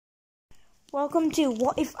Welcome to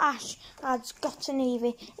What If Ash Had Got an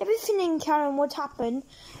Eevee. Everything in Karen would happen,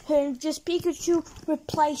 just Pikachu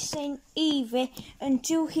replacing Eevee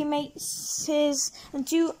until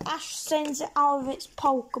Ash sends it out of its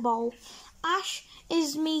Pokeball. Ash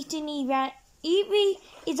is meeting Eevee. Eevee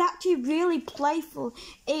is actually really playful.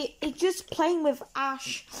 It's just playing with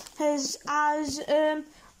Ash, as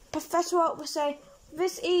Professor Oak would say.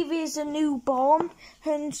 This Eevee is a newborn,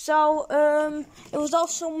 and so it was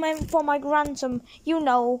also meant for my grandson,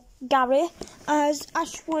 Gary, as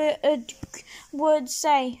Ash would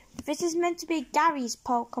say. This is meant to be Gary's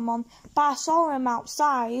Pokemon, but I saw him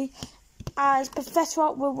outside, as Professor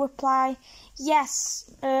Oak will reply, yes,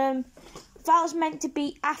 that was meant to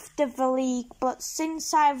be after the league, but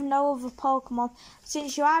since I have no other Pokemon,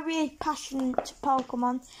 since you are really passionate to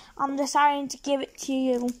Pokemon, I'm deciding to give it to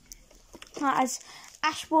you. As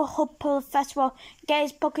Ash will help Professor Oak get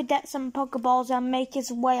his Pokedex and Pokeballs and make his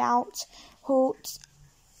way out for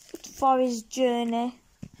his journey.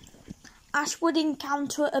 Ash would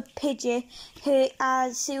encounter a Pidgey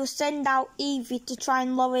as he'll send out Eevee to try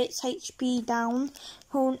and lower its HP down.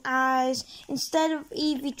 As instead of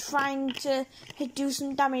Eevee trying to do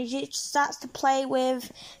some damage, it starts to play with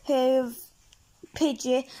her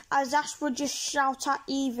Pidgey, as Ash would just shout at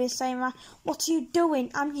Eevee saying, what are you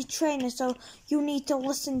doing? I'm your trainer, so you need to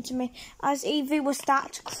listen to me. As Eevee will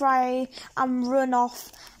start to cry and run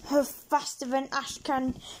off faster than Ash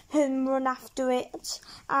can run after it,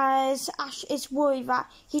 as Ash is worried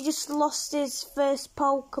that he just lost his first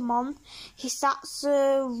Pokemon. He starts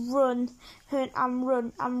to run and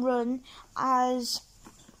run and run as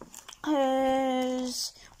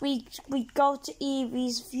we go to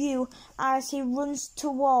Eevee's view as he runs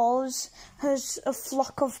towards a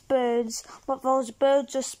flock of birds, but those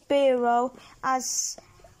birds are Spearow, as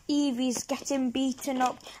Eevee's getting beaten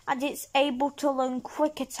up, and it's able to learn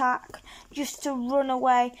Quick Attack just to run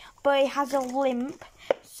away, but it has a limp,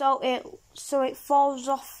 so it falls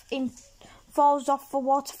off the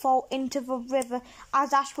waterfall into the river,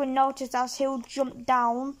 as Ash will notice as he'll jump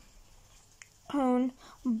down.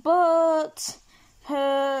 But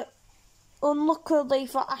unluckily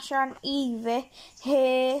for Ash and Eevee,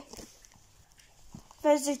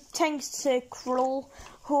 there's a tentacle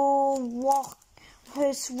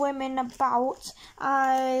who's swimming about,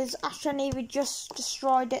 as Ash and Eevee just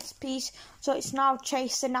destroyed its piece, so it's now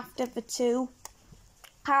chasing after the two.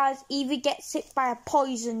 As Eevee gets hit by a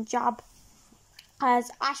poison jab, as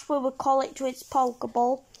Ash will recall it to its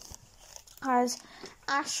Pokeball, as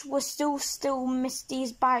Ash will still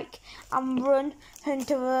Misty's bike and run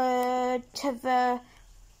into the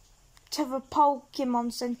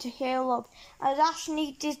Pokemon Center to heal up. As Ash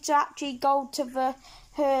needed to actually go to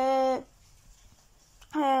her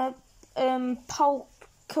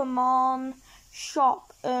Pokemon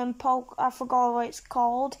shop, I forgot what it's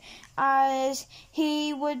called, as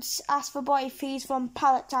he would ask the boy if he's from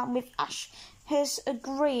Pallet Town, with Ash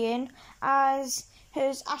agreeing, as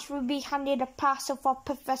Ash will be handed a parcel for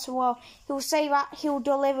Professor Oak. He'll say that he'll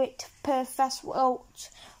deliver it to Professor Oak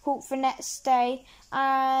the next day,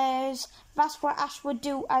 as that's what Ash would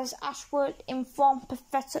do, as Ash would inform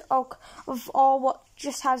Professor Oak of all what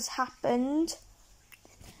just has happened.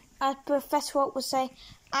 As Professor Oak would say,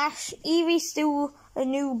 Ash, Eevee's still a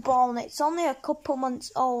newborn, it's only a couple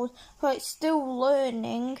months old, so it's still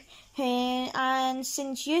learning, and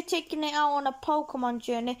since you're taking it out on a Pokemon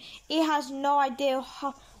journey, it has no idea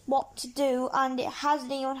what to do, and it hasn't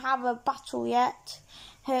even had a battle yet.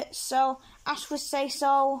 So Ash would say,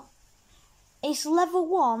 so it's level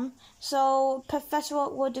 1, so Professor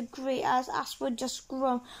Oak would agree, as Ash would just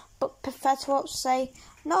grow, but Professor Oak would say,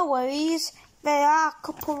 no worries, there are a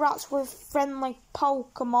couple rats with friendly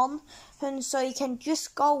Pokemon, and so you can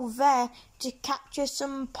just go there to capture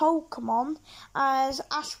some Pokemon, as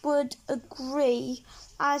Ash would agree,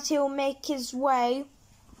 as he'll make his way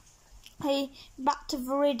back to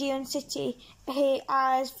Viridian City,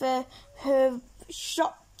 as her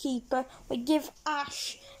shopkeeper would give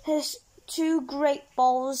Ash his 2 Great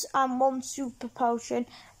Balls and 1 Super Potion,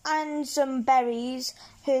 and some berries,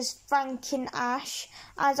 his thanking Ash,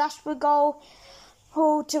 as Ash will go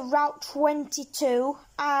to Route 22,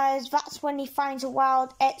 as that's when he finds a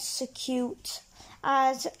wild Execute,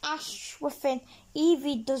 as Ash within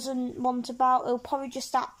Eevee doesn't want about, he'll probably just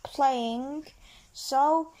start playing,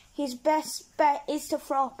 so his best bet is to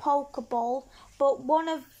throw a Pokeball,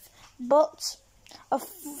 but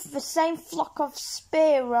the same flock of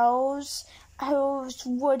Spearows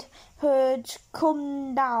would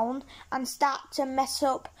come down and start to mess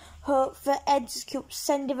up the Execute,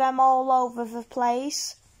 sending them all over the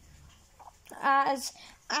place. As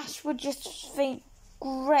Ash would just think,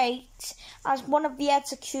 great, as one of the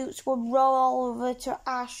executes would roll over to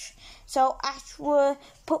Ash. So Ash would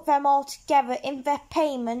put them all together. In their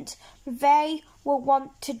payment, they will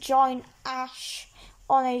want to join Ash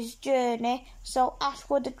on his journey. So Ash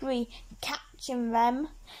would agree, catching them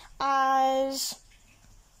as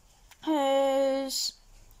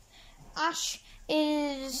Ash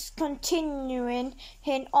is continuing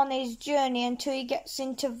on his journey until he gets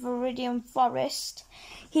into Viridian Forest.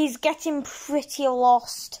 He's getting pretty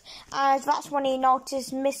lost, as that's when he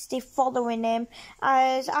noticed Misty following him.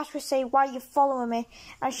 As Ash would say, "Why are you following me?"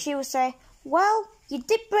 And she would say, "Well, you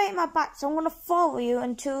did break my back, so I'm going to follow you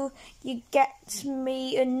until you get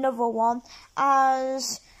me another one."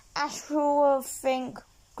 As Ash will think,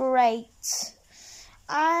 great.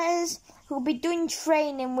 As he'll be doing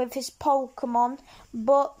training with his Pokemon,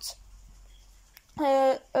 but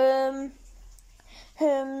not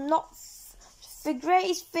the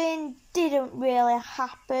greatest thing didn't really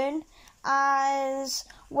happen, as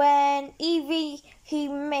when Eevee he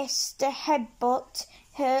missed a headbutt,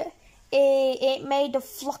 it made a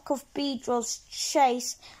flock of Beedrills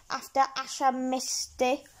chase after Ash and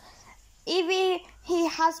Misty. Eevee he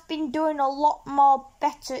has been doing a lot more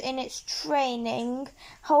better in its training,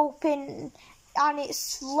 hoping, and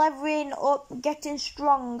it's leveling up, getting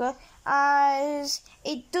stronger, as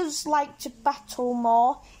it does like to battle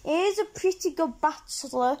more. It is a pretty good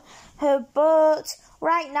battler, but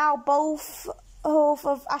right now both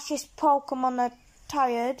of Ash's Pokemon are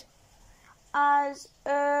tired, as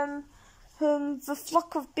the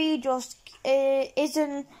flock of Beedrills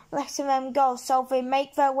isn't letting them go, so they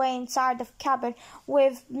make their way inside the cabin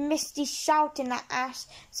with Misty shouting at Ash,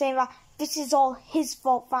 saying that this is all his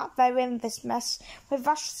fault that they're in this mess. With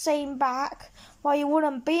Ash saying back, "Well, you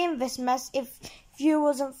wouldn't be in this mess if you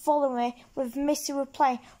wasn't following me," with Misty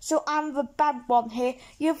replying, "So I'm the bad one here,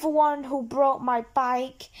 you're the one who broke my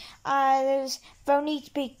bike," as they'll need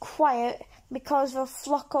to be quiet because the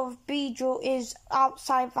flock of Beedrill is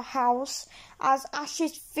outside the house. As Ash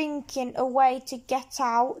is thinking a way to get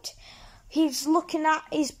out, he's looking at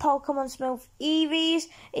his Pokemon's move. Eevee's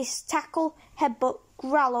is Tackle, Headbutt,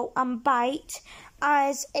 Growlithe and Bite,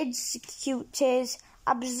 as Execute,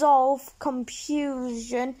 Absolve,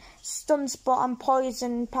 Confusion, Stun Spot and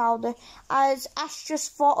Poison Powder. As Ash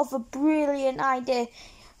just thought of a brilliant idea.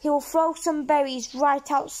 He'll throw some berries right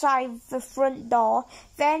outside the front door.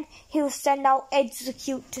 Then he'll send out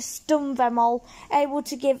Execute to stun them all, able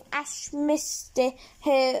to give Ash Misty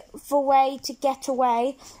the way to get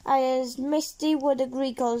away. As Misty would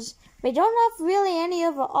agree, because they don't have really any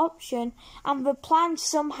other option, and the plan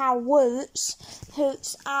somehow works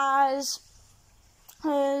as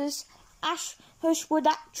Ash would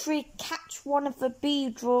actually catch one of the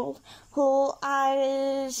Beedrill, who,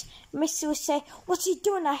 as Misty would say, "What's he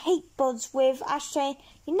doing? I hate buds," with Ash saying,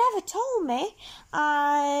 "You never told me."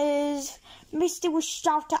 As Misty would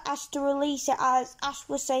shout at Ash to release it, as Ash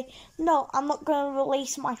would say, "No, I'm not going to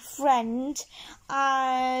release my friend."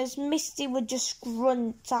 As Misty would just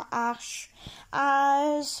grunt at Ash.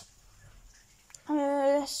 As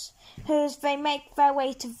they make their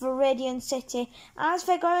way to Viridian City, as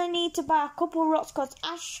they're going to need to buy a couple of rocks, because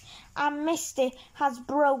Ash and Misty has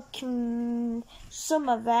broken some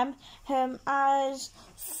of them, as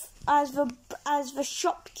the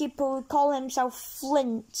shopkeeper would call himself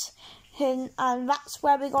Flint. And that's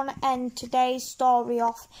where we're going to end today's story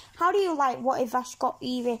off. How do you like What If Ash Got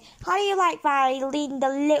Eevee? How do you like that I leaned a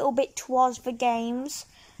little bit towards the games?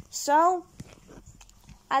 So,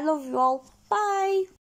 I love you all. Bye.